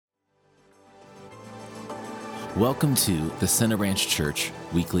Welcome to the Center Ranch Church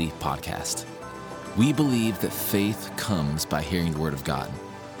Weekly Podcast. We believe that faith comes by hearing the Word of God.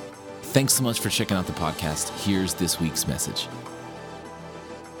 Thanks so much for checking out the podcast. Here's this week's message.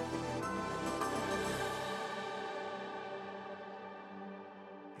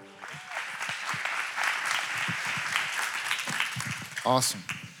 Awesome.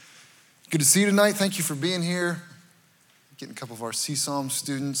 Good to see you tonight. Thank you for being here. Getting a couple of our CSOM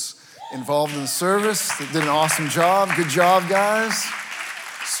students involved in the service. They did an awesome job. Good job, guys.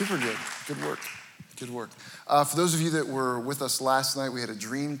 Super good. Good work. Good work. For those of you that were with us last night, we had a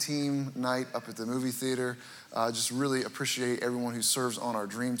dream team night up at the movie theater. Just really appreciate everyone who serves on our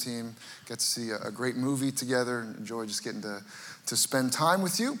dream team. Got to see a great movie together. Enjoy just getting to spend time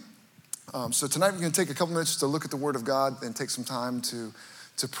with you. So tonight we're going to take a couple minutes to look at the Word of God and take some time to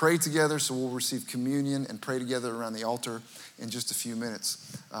pray together. So we'll receive communion and pray together around the altar in just a few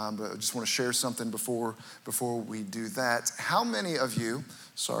minutes. But I just want to share something before we do that. How many of you,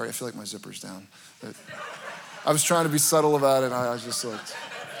 sorry, I feel like my zipper's down. I was trying to be subtle about it. I was just like,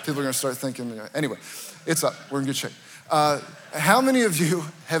 people are going to start thinking, anyway, it's up. We're in good shape. How many of you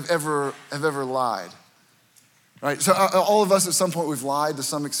have ever lied? Right, so all of us at some point we've lied to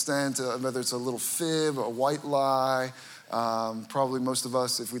some extent, whether it's a little fib, a white lie. Probably most of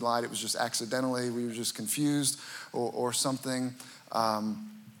us, if we lied, it was just accidentally. We were just confused or something.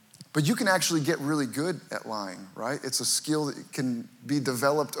 But you can actually get really good at lying, right? It's a skill that can be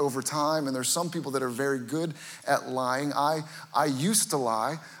developed over time, and there's some people that are very good at lying. I used to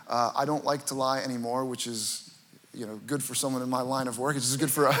lie. I don't like to lie anymore, which is good for someone in my line of work. It's just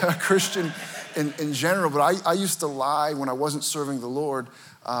good for a Christian in general. But I used to lie when I wasn't serving the Lord.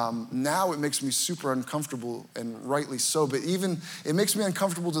 Now it makes me super uncomfortable, and rightly so. But even it makes me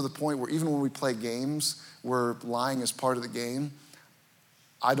uncomfortable to the point where even when we play games where lying is part of the game,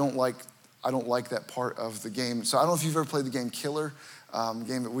 I don't like that part of the game. So I don't know if you've ever played the game Killer.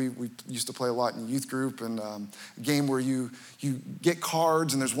 Game that we used to play a lot in youth group, and a game where you get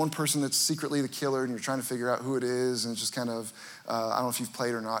cards and there's one person that's secretly the killer and you're trying to figure out who it is, and it's just kind of, I don't know if you've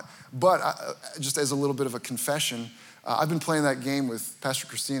played or not, but just as a little bit of a confession, I've been playing that game with Pastor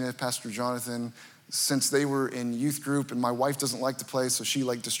Christina, Pastor Jonathan, since they were in youth group, and my wife doesn't like to play, so she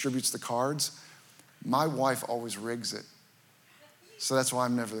distributes the cards. My wife always rigs it, so that's why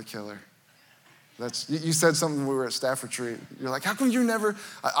I'm never the killer. You said something when we were at staff retreat. You're like, how come you're never?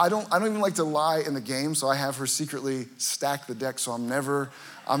 I don't even like to lie in the game, so I have her secretly stack the deck, so I'm never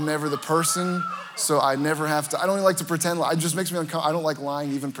the person, so I never have to. I don't even like to pretend. It just makes me uncomfortable. I don't like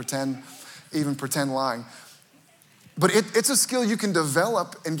lying, even pretend lying. But it's a skill you can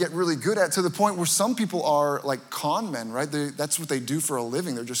develop and get really good at, to the point where some people are like con men, right? That's what they do for a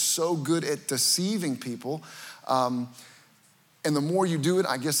living. They're just so good at deceiving people. And the more you do it,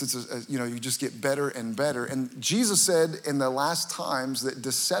 I guess it's you just get better and better. And Jesus said in the last times that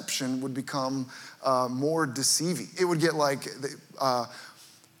deception would become more deceiving. It would get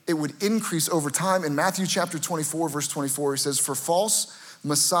it would increase over time. In Matthew chapter 24, verse 24, he says, "For false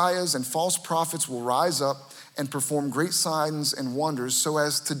messiahs and false prophets will rise up and perform great signs and wonders so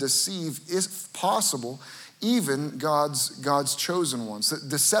as to deceive, if possible, even God's chosen ones." That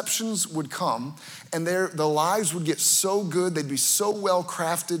deceptions would come, and the lies would get so good, they'd be so well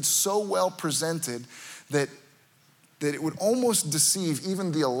crafted, so well presented, that it would almost deceive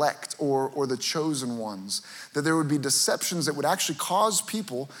even the elect or the chosen ones. That there would be deceptions that would actually cause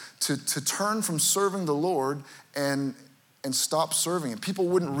people to turn from serving the Lord and stop serving. And people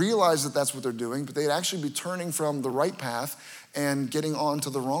wouldn't realize that that's what they're doing, but they'd actually be turning from the right path and getting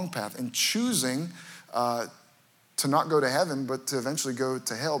onto the wrong path and choosing to not go to heaven, but to eventually go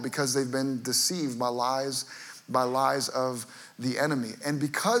to hell, because they've been deceived by lies of the enemy. And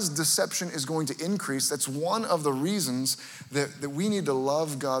because deception is going to increase, that's one of the reasons that we need to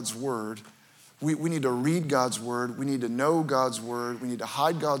love God's word. We need to read God's word. We need to know God's word. We need to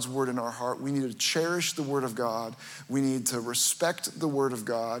hide God's word in our heart. We need to cherish the word of God. We need to respect the word of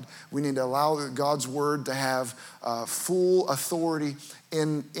God. We need to allow God's word to have full authority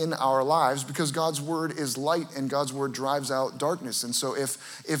in our lives, because God's word is light and God's word drives out darkness. And so if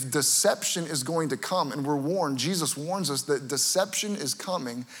deception is going to come, and we're warned, Jesus warns us that deception is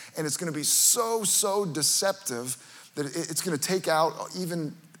coming, and it's going to be so deceptive that it's going to take out,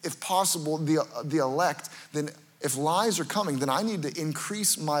 even if possible, the elect, then if lies are coming, then I need to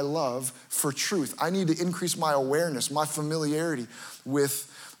increase my love for truth. I need to increase my awareness, my familiarity with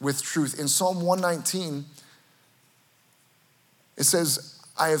truth. In Psalm 119, it says,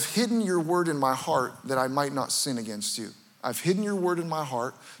 "I have hidden your word in my heart that I might not sin against you." I've hidden your word in my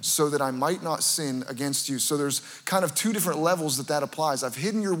heart so that I might not sin against you. So there's kind of two different levels that applies. I've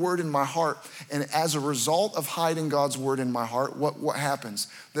hidden your word in my heart, and as a result of hiding God's word in my heart, what happens?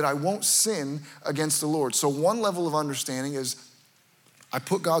 That I won't sin against the Lord. So one level of understanding is I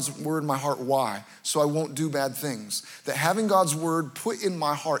put God's word in my heart. Why? So I won't do bad things. That having God's word put in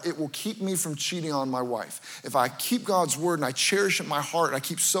my heart, it will keep me from cheating on my wife. If I keep God's word and I cherish it in my heart, and I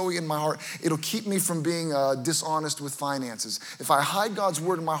keep sowing it in my heart, it'll keep me from being dishonest with finances. If I hide God's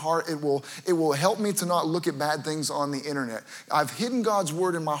word in my heart, it will help me to not look at bad things on the internet. I've hidden God's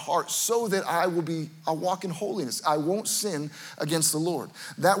word in my heart so that I'll walk in holiness. I won't sin against the Lord.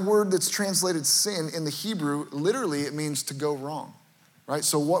 That word that's translated sin in the Hebrew, literally it means to go wrong. Right?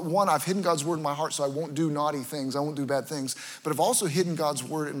 So I've hidden God's word in my heart so I won't do naughty things, I won't do bad things, but I've also hidden God's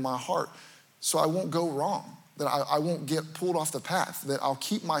word in my heart so I won't go wrong, that I won't get pulled off the path, that I'll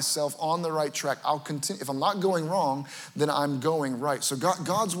keep myself on the right track. I'll continue. If I'm not going wrong, then I'm going right. So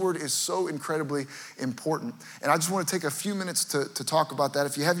God's word is so incredibly important. And I just want to take a few minutes to talk about that.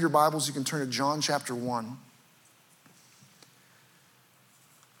 If you have your Bibles, you can turn to John chapter 1.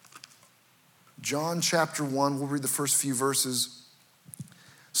 John chapter 1, we'll read the first few verses.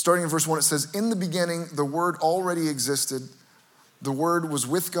 Starting in verse 1, it says, "In the beginning, the Word already existed. The Word was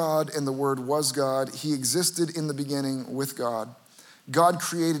with God, and the Word was God. He existed in the beginning with God. God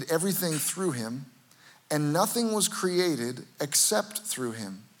created everything through him, and nothing was created except through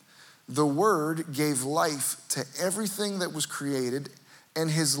him. The Word gave life to everything that was created, and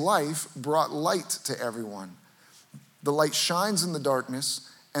his life brought light to everyone. The light shines in the darkness,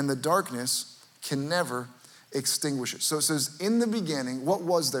 and the darkness can never extinguish it." So it says, in the beginning, what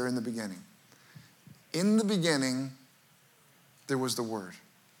was there in the beginning? In the beginning, there was the Word.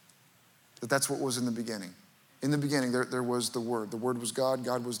 That's what was in the beginning. In the beginning, there was the Word. The Word was God,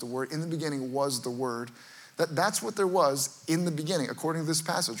 God was the Word. In the beginning was the Word. That's what there was in the beginning, according to this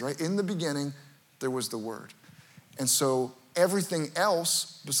passage, right? In the beginning, there was the Word. And so everything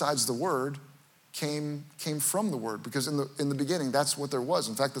else besides the Word came from the Word, because in the beginning, that's what there was.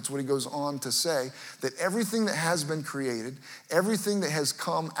 In fact, that's what he goes on to say, that everything that has been created, everything that has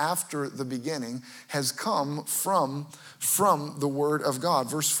come after the beginning has come from the Word of God.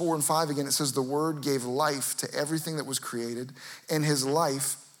 Verse 4 and 5 again, it says, "The Word gave life to everything that was created, and his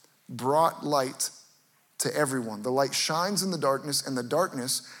life brought light to everyone. The light shines in the darkness, and the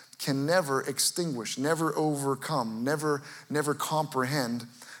darkness can never extinguish, never overcome, never comprehend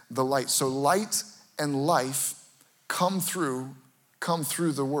the light." So light and life come through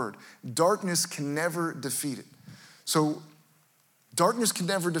the Word. Darkness can never defeat it. So darkness can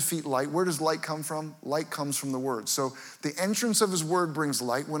never defeat light. Where does light come from? Light comes from the Word. So the entrance of his Word brings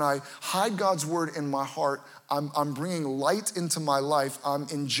light. When I hide God's Word in my heart, I'm bringing light into my life. I'm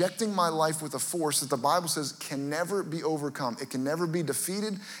injecting my life with a force that the Bible says can never be overcome. It can never be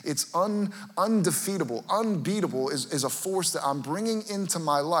defeated. It's undefeatable. Unbeatable is a force that I'm bringing into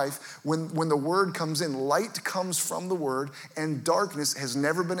my life when the Word comes in. Light comes from the Word, and darkness has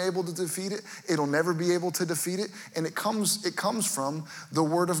never been able to defeat it. It'll never be able to defeat it. And it comes from the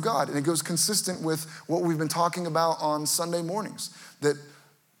Word of God. And it goes consistent with what we've been talking about on Sunday mornings, that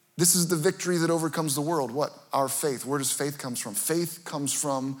this is the victory that overcomes the world. What? Our faith. Where does faith come from? Faith comes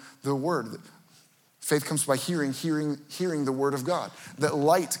from the Word. Faith comes by hearing the Word of God. That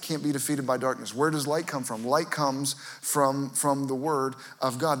light can't be defeated by darkness. Where does light come from? Light comes from the Word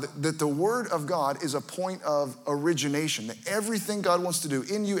of God. That the Word of God is a point of origination. That everything God wants to do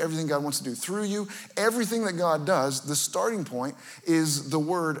in you, everything God wants to do through you, everything that God does, the starting point is the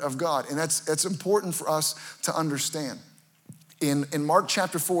Word of God. And that's important for us to understand. In Mark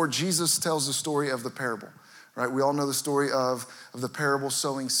chapter 4, Jesus tells the story of the parable, right? We all know the story of the parable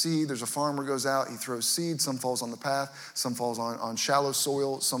sowing seed. There's a farmer goes out, he throws seed. Some falls on the path, some falls on shallow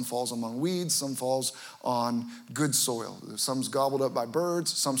soil, some falls among weeds, some falls on good soil. Some's gobbled up by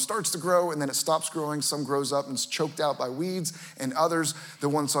birds, some starts to grow and then it stops growing, some grows up and is choked out by weeds, and others, the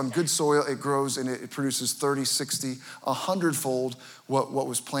ones on good soil, it grows and it produces 30, 60, 100-fold what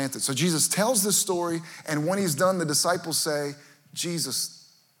was planted. So Jesus tells this story, and when he's done, the disciples say, "Jesus,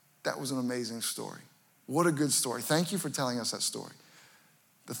 that was an amazing story. What a good story. Thank you for telling us that story."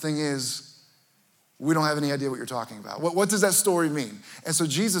 The thing is, we don't have any idea what you're talking about. What does that story mean? And so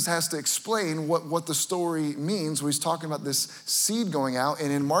Jesus has to explain what the story means when he's talking about this seed going out.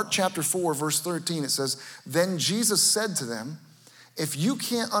 And in Mark chapter 4, verse 13, it says, "Then Jesus said to them, 'If you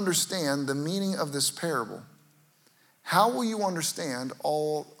can't understand the meaning of this parable, how will you understand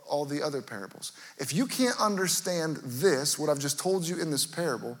all the other parables?' If you can't understand this, what I've just told you in this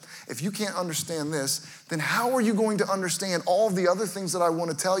parable, if you can't understand this, then how are you going to understand all the other things that I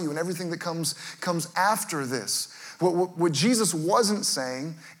want to tell you and everything that comes after this?" What Jesus wasn't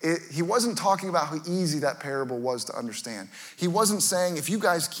saying, he wasn't talking about how easy that parable was to understand. He wasn't saying, if you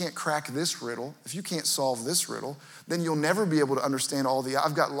guys can't crack this riddle, if you can't solve this riddle, then you'll never be able to understand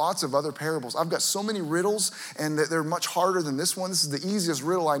I've got lots of other parables. I've got so many riddles, and they're much harder than this one. This is the easiest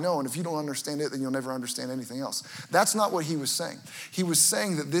riddle I know, and if you don't understand it, then you'll never understand anything else. That's not what he was saying. He was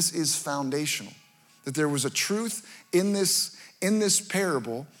saying that this is foundational, that there was a truth in this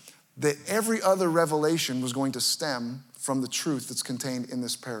parable that every other revelation was going to stem from the truth that's contained in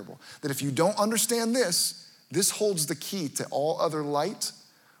this parable. That if you don't understand this holds the key to all other light,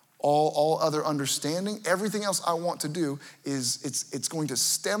 all other understanding. Everything else I want to do is it's going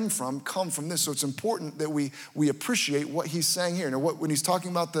to come from this. So it's important that we appreciate what he's saying here. Now, when he's talking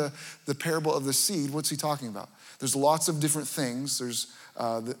about the parable of the seed, what's he talking about? There's lots of different things. There's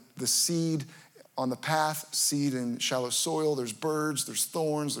the seed on the path, seed in shallow soil, there's birds, there's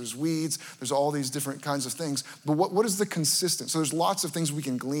thorns, there's weeds, there's all these different kinds of things. But what is the consistent? So there's lots of things we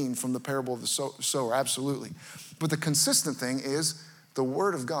can glean from the parable of the sower, absolutely. But the consistent thing is the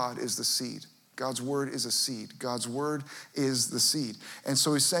word of God is the seed. God's word is a seed. God's word is the seed. And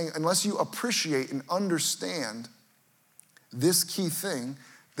so he's saying, unless you appreciate and understand this key thing,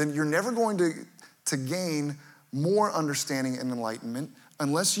 then you're never going to gain more understanding and enlightenment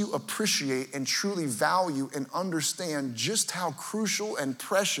unless you appreciate and truly value and understand just how crucial and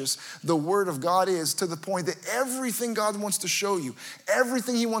precious the word of God is, to the point that everything God wants to show you,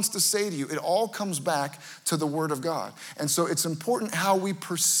 everything he wants to say to you, it all comes back to the word of God. And so it's important how we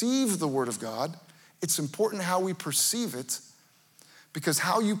perceive the word of God. It's important how we perceive it, because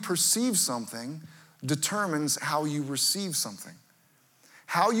how you perceive something determines how you receive something.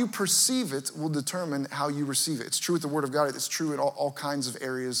 How you perceive it will determine how you receive it. It's true with the word of God. It's true in all kinds of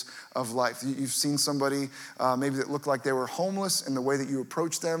areas of life. You've seen somebody maybe that looked like they were homeless, and the way that you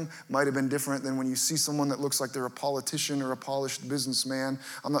approach them might have been different than when you see someone that looks like they're a politician or a polished businessman.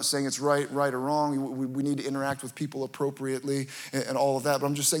 I'm not saying it's right or wrong. We need to interact with people appropriately and all of that. But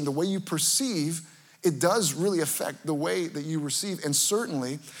I'm just saying the way you perceive, it does really affect the way that you receive, and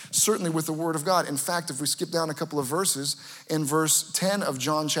certainly with the word of God. In fact, if we skip down a couple of verses, in verse 10 of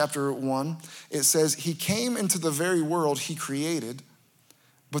John chapter 1, it says, he came into the very world he created,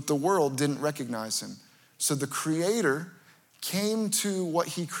 but the world didn't recognize him. So the creator came to what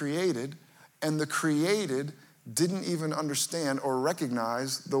he created, and the created didn't even understand or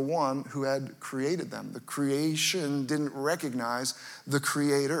recognize the one who had created them. The creation didn't recognize the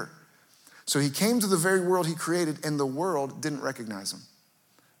creator. So he came to the very world he created, and the world didn't recognize him.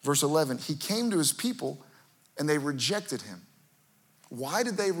 Verse 11, he came to his people, and they rejected him. Why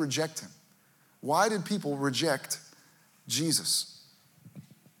did they reject him? Why did people reject Jesus?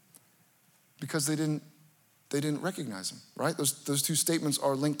 Because they didn't recognize him, right? Those two statements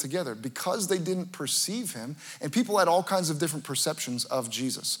are linked together. Because they didn't perceive him, and people had all kinds of different perceptions of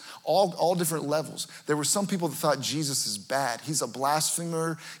Jesus, all different levels. There were some people that thought Jesus is bad. He's a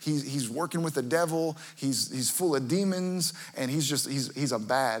blasphemer. He's working with the devil. He's full of demons, and he's a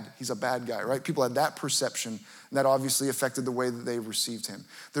bad guy, right? People had that perception, and that obviously affected the way that they received him.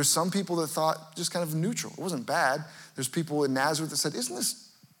 There's some people that thought just kind of neutral. It wasn't bad. There's people in Nazareth that said, isn't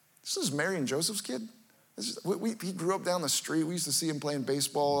this Mary and Joseph's kid? He grew up down the street. We used to see him playing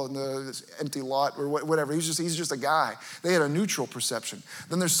baseball in this empty lot or whatever. He's just a guy. They had a neutral perception.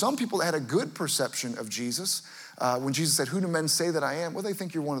 Then there's some people that had a good perception of Jesus. When Jesus said, who do men say that I am? Well, they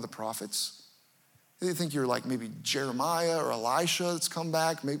think you're one of the prophets. They think you're like maybe Jeremiah or Elisha that's come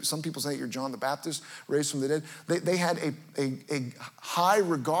back. Maybe some people say you're John the Baptist raised from the dead. They had a high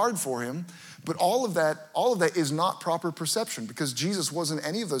regard for him. But all of that is not proper perception, because Jesus wasn't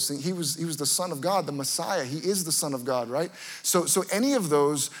any of those things. He was the Son of God, the Messiah. He is the Son of God, right? So any of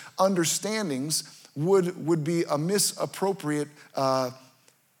those understandings would be a misappropriate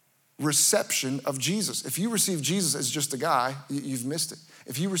reception of Jesus. If you receive Jesus as just a guy, you've missed it.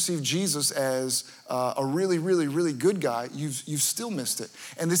 If you receive Jesus as a really, really, really good guy, you've still missed it.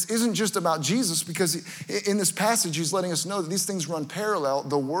 And this isn't just about Jesus, because in this passage, he's letting us know that these things run parallel,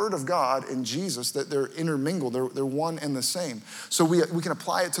 the word of God and Jesus, that they're intermingled, they're one and the same. So we can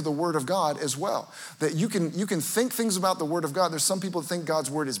apply it to the word of God as well. That you can think things about the word of God. There's some people that think God's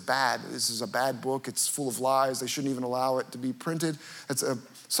word is bad. This is a bad book. It's full of lies. They shouldn't even allow it to be printed.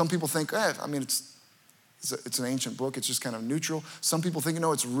 Some people think, It's an ancient book. It's just kind of neutral. Some people think,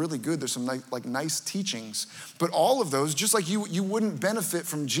 no, it's really good. There's some nice teachings. But all of those, just like you wouldn't benefit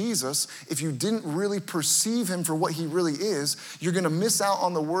from Jesus if you didn't really perceive him for what he really is, you're going to miss out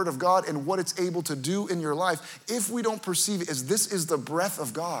on the word of God and what it's able to do in your life if we don't perceive it as this is the breath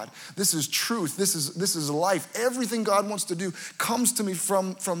of God. This is truth. This is life. Everything God wants to do comes to me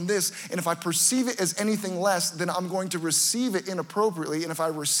from this. And if I perceive it as anything less, then I'm going to receive it inappropriately. And if I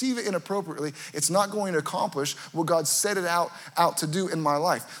receive it inappropriately, it's not going to accomplish what God set it out to do in my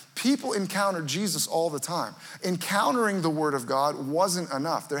life. People encounter Jesus all the time. Encountering the word of God wasn't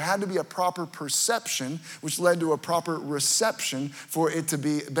enough. There had to be a proper perception, which led to a proper reception for it to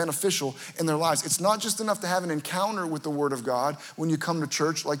be beneficial in their lives. It's not just enough to have an encounter with the word of God when you come to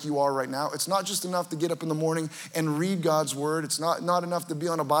church like you are right now. It's not just enough to get up in the morning and read God's word. It's not enough to be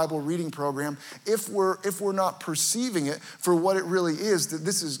on a Bible reading program. If we're not perceiving it for what it really is, that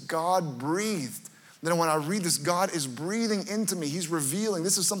this is God breathed. Then when I read this, God is breathing into me. He's revealing.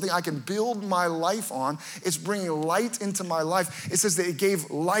 This is something I can build my life on. It's bringing light into my life. It says that it gave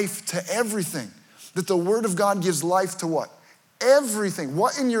life to everything. That the word of God gives life to what? Everything.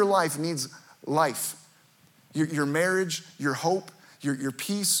 What in your life needs life? Your marriage, your hope, your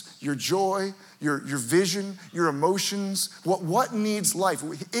peace, your joy, your vision, your emotions. What needs life?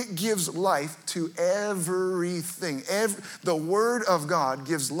 It gives life to everything. The word of God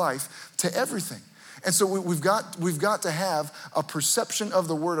gives life to everything. And so we've got to have a perception of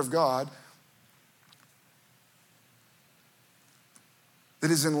the word of God that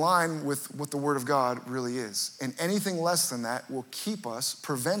is in line with what the word of God really is. And anything less than that will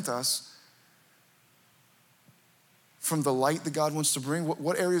prevent us from the light that God wants to bring.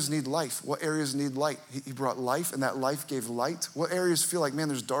 What areas need life? What areas need light? He brought life, and that life gave light. What areas feel like, man,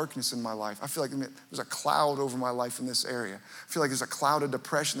 there's darkness in my life? I feel like there's a cloud over my life in this area. I feel like there's a cloud of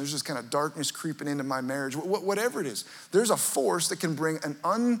depression. There's just kind of darkness creeping into my marriage. Whatever it is, there's a force that can bring an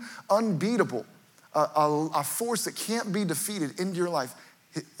unbeatable, a force that can't be defeated into your life.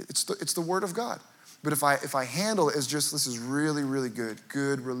 It's the word of God. But if I handle it as just, this is really, really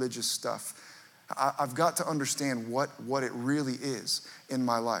good religious stuff, I've got to understand what it really is in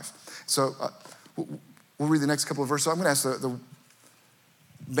my life. So we'll read the next couple of verses. So I'm going to ask the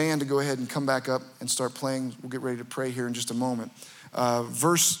band to go ahead and come back up and start playing. We'll get ready to pray here in just a moment.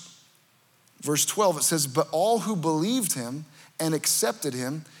 Verse 12, it says, "But all who believed him and accepted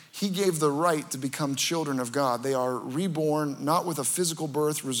him, he gave the right to become children of God. They are reborn, not with a physical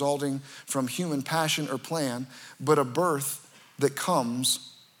birth resulting from human passion or plan, but a birth that comes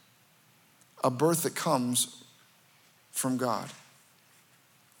from God."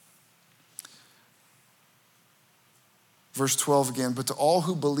 Verse 12 again, "But to all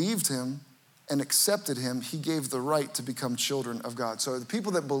who believed him and accepted him, he gave the right to become children of God." So the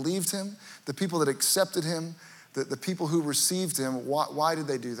people that believed him, the people that accepted him, the people who received him, why did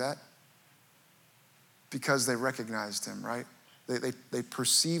they do that? Because they recognized him, right? They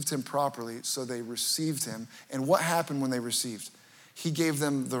perceived him properly, so they received him. And what happened when they received? He gave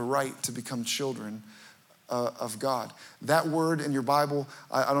them the right to become children of God. That word in your Bible,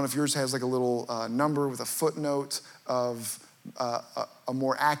 I don't know if yours has like a little number with a footnote of a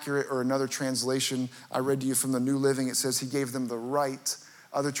more accurate or another translation. I read to you from the New Living. It says he gave them the right.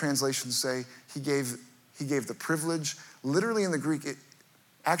 Other translations say he gave the privilege. Literally in the Greek,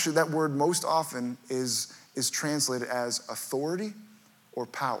 actually that word most often is translated as authority or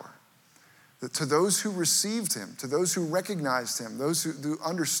power. To those who received him, to those who recognized him, those who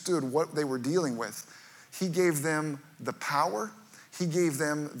understood what they were dealing with, he gave them the power, he gave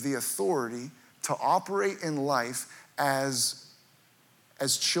them the authority to operate in life as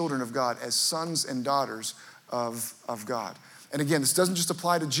children of God, as sons and daughters of God. And again, this doesn't just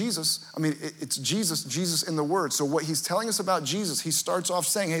apply to Jesus. I mean, it's Jesus in the Word. So what he's telling us about Jesus, he starts off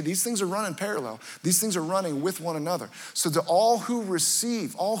saying, hey, these things are running parallel. These things are running with one another. So to all who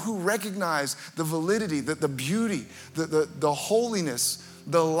receive, all who recognize the validity, the beauty, the holiness,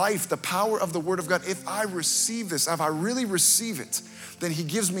 the life, the power of the Word of God, if I receive this, if I really receive it, then he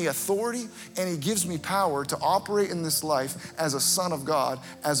gives me authority and he gives me power to operate in this life as a son of God,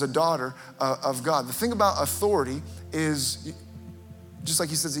 as a daughter of God. The thing about authority is, just like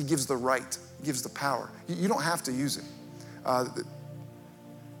he says, he gives the right, he gives the power. You don't have to use it. I've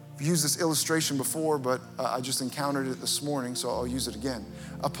used this illustration before, but I just encountered it this morning, so I'll use it again.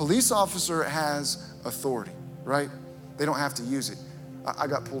 A police officer has authority, right? They don't have to use it. I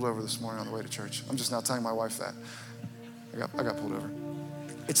got pulled over this morning on the way to church. I'm just now telling my wife that. I got pulled over.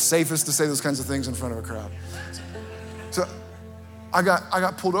 It's safest to say those kinds of things in front of a crowd. So I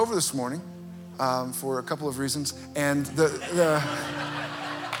got pulled over this morning for a couple of reasons, and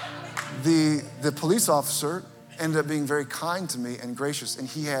The police officer ended up being very kind to me and gracious, and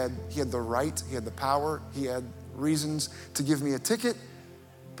he had the right, he had the power, he had reasons to give me a ticket,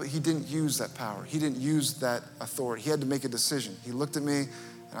 but he didn't use that power. He didn't use that authority. He had to make a decision. He looked at me,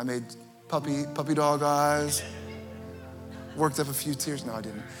 and I made puppy dog eyes, worked up a few tears. No, I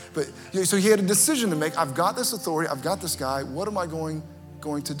didn't. But so he had a decision to make. I've got this authority. I've got this guy. What am I going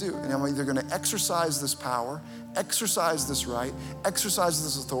to do? And I'm either going to exercise this power, exercise this right, exercise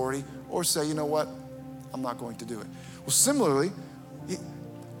this authority, or say, you know what? I'm not going to do it. Well, similarly,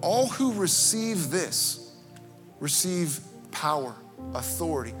 all who receive this receive power,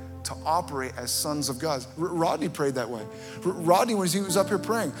 authority to operate as sons of God. Rodney prayed that way. Rodney, when he was up here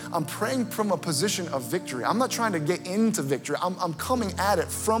praying, I'm praying from a position of victory. I'm not trying to get into victory. I'm coming at it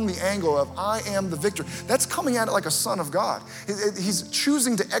from the angle of I am the victor. That's coming at it like a son of God. He's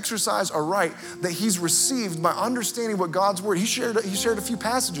choosing to exercise a right that he's received by understanding what God's word. He shared a few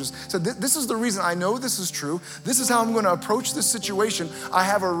passages. Said, this is the reason I know this is true. This is how I'm going to approach this situation. I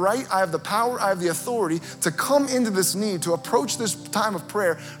have a right, I have the power, I have the authority to come into this need, to approach this time of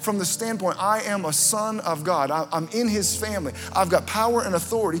prayer from the standpoint, I am a son of God. I'm in his family. I've got power and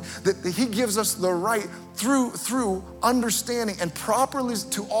authority that he gives us the right through understanding and properly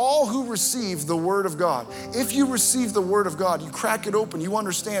to all who receive the word of God. If you receive the word of God, you crack it open, you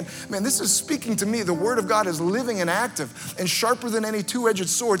understand, man, this is speaking to me. The word of God is living and active and sharper than any two-edged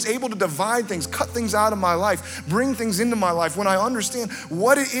sword. It's able to divide things, cut things out of my life, bring things into my life. When I understand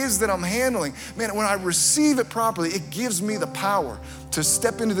what it is that I'm handling, man, when I receive it properly, it gives me the power to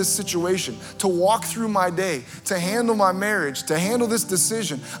step into this situation, to walk through my day, to handle my marriage, to handle this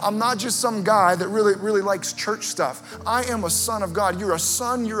decision. I'm not just some guy that really likes church stuff. I am a son of God. You're a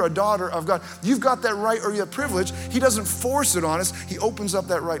son, you're a daughter of God. You've got that right or that privilege. He doesn't force it on us. He opens up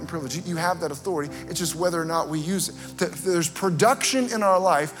that right and privilege. You have that authority. It's just whether or not we use it. There's production in our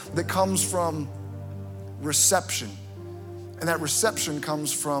life that comes from reception. And that reception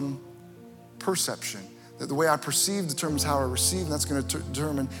comes from perception. The way I perceive determines how I receive, and that's going to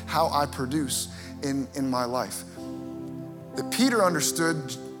determine how I produce in my life. That Peter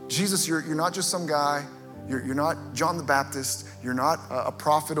understood, Jesus, you're not just some guy. You're not John the Baptist. You're not a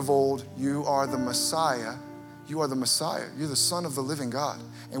prophet of old. You are the Messiah. You are the Messiah. You're the Son of the living God.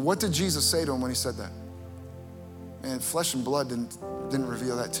 And what did Jesus say to him when he said that? Man, flesh and blood didn't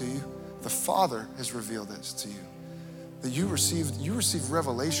reveal that to you. The Father has revealed this to you. That you received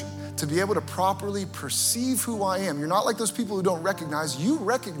revelation to be able to properly perceive who I am. You're not like those people who don't recognize. You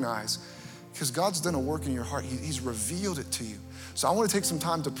recognize because God's done a work in your heart. He's revealed it to you. So I want to take some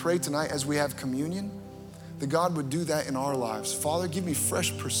time to pray tonight as we have communion, that God would do that in our lives. Father, give me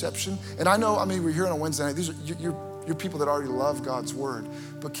fresh perception. And I know, we're here on a Wednesday night. These are you're people that already love God's word.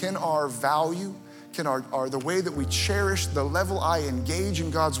 But can our value, can our the way that we cherish, the level I engage in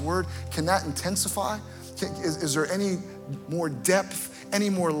God's word, can that intensify? Is there any more depth,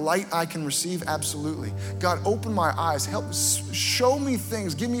 any more light I can receive? Absolutely. God, open my eyes, help show me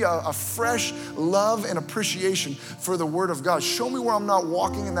things, give me a fresh love and appreciation for the word of God. Show me where I'm not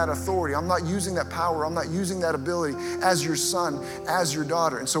walking in that authority, I'm not using that power, I'm not using that ability as your son, as your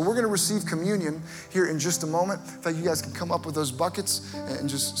daughter. And so we're gonna receive communion here in just a moment. In fact, you guys can come up with those buckets and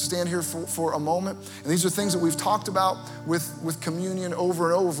just stand here for a moment. And these are things that we've talked about with communion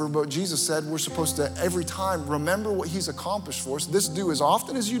over and over, but Jesus said we're supposed to every time remember what he's accomplished for us. This do as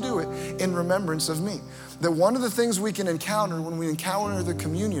often as you do it in remembrance of me. That one of the things we can encounter when we encounter the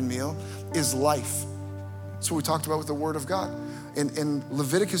communion meal is life. That's what we talked about with the word of God. In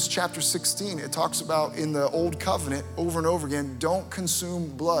Leviticus chapter 16, it talks about in the old covenant over and over again, don't consume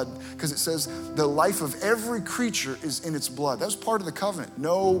blood, because it says the life of every creature is in its blood. That was part of the covenant.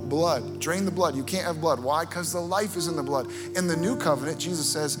 No blood. Drain the blood. You can't have blood. Why? Because the life is in the blood. In the new covenant, Jesus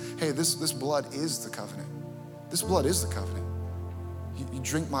says, hey, this blood is the covenant. This blood is the covenant. You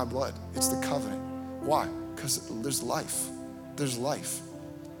drink my blood. It's the covenant. Why? Because there's life. There's life.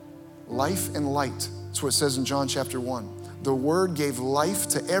 Life and light. That's what it says in John chapter 1. The word gave life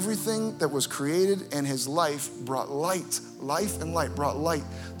to everything that was created, and his life brought light. Life and light brought light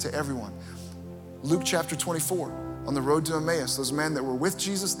to everyone. Luke chapter 24, on the road to Emmaus, those men that were with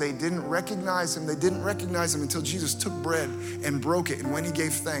Jesus, they didn't recognize him. They didn't recognize him until Jesus took bread and broke it. And when he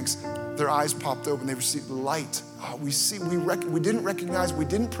gave thanks, their eyes popped open. They received light. Oh, we didn't recognize, we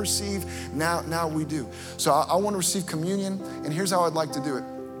didn't perceive, now we do. So I want to receive communion, and here's how I'd like to do it.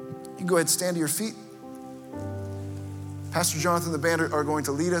 You can go ahead and stand to your feet. Pastor Jonathan and the band are going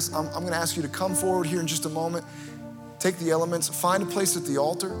to lead us. I'm going to ask you to come forward here in just a moment. Take the elements, find a place at the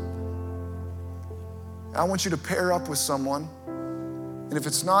altar. I want you to pair up with someone. And if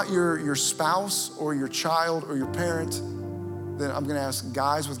it's not your spouse or your child or your parent, then I'm going to ask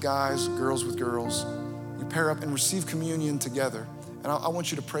guys with guys, girls with girls. You pair up and receive communion together. And I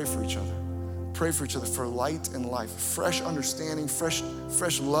want you to pray for each other. Pray for each other for light and life, fresh understanding, fresh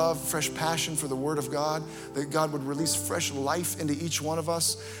love, fresh passion for the Word of God, that God would release fresh life into each one of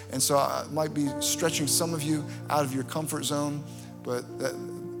us. And so I might be stretching some of you out of your comfort zone, but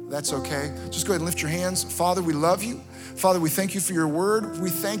that's okay. Just go ahead and lift your hands. Father, we love you. Father, we thank you for your Word. We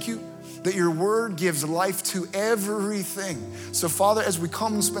thank you that your Word gives life to everything. So Father, as we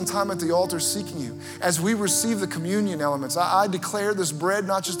come and spend time at the altar seeking you, as we receive the communion elements, I declare this bread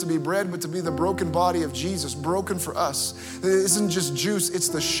not just to be bread, but to be the broken body of Jesus, broken for us. It isn't just juice, it's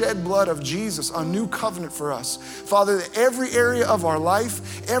the shed blood of Jesus, a new covenant for us. Father, that every area of our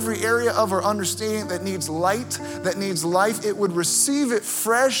life, every area of our understanding that needs light, that needs life, it would receive it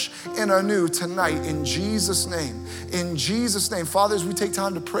fresh and anew tonight in Jesus' name. In Jesus' name. Father, as we take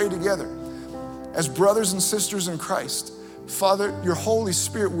time to pray together, as brothers and sisters in Christ, Father, your Holy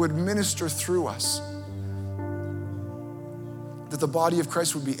Spirit would minister through us, that the body of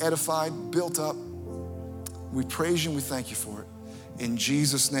Christ would be edified, built up. We praise you and we thank you for it. In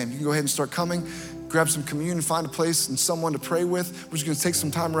Jesus' name. You can go ahead and start coming, grab some communion, find a place and someone to pray with. We're just gonna take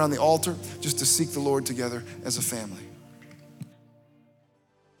some time around the altar just to seek the Lord together as a family.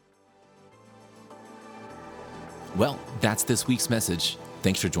 Well, that's this week's message.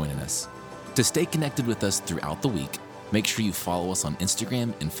 Thanks for joining us. To stay connected with us throughout the week, make sure you follow us on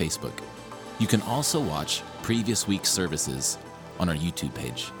Instagram and Facebook. You can also watch previous week's services on our YouTube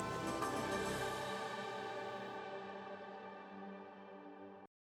page.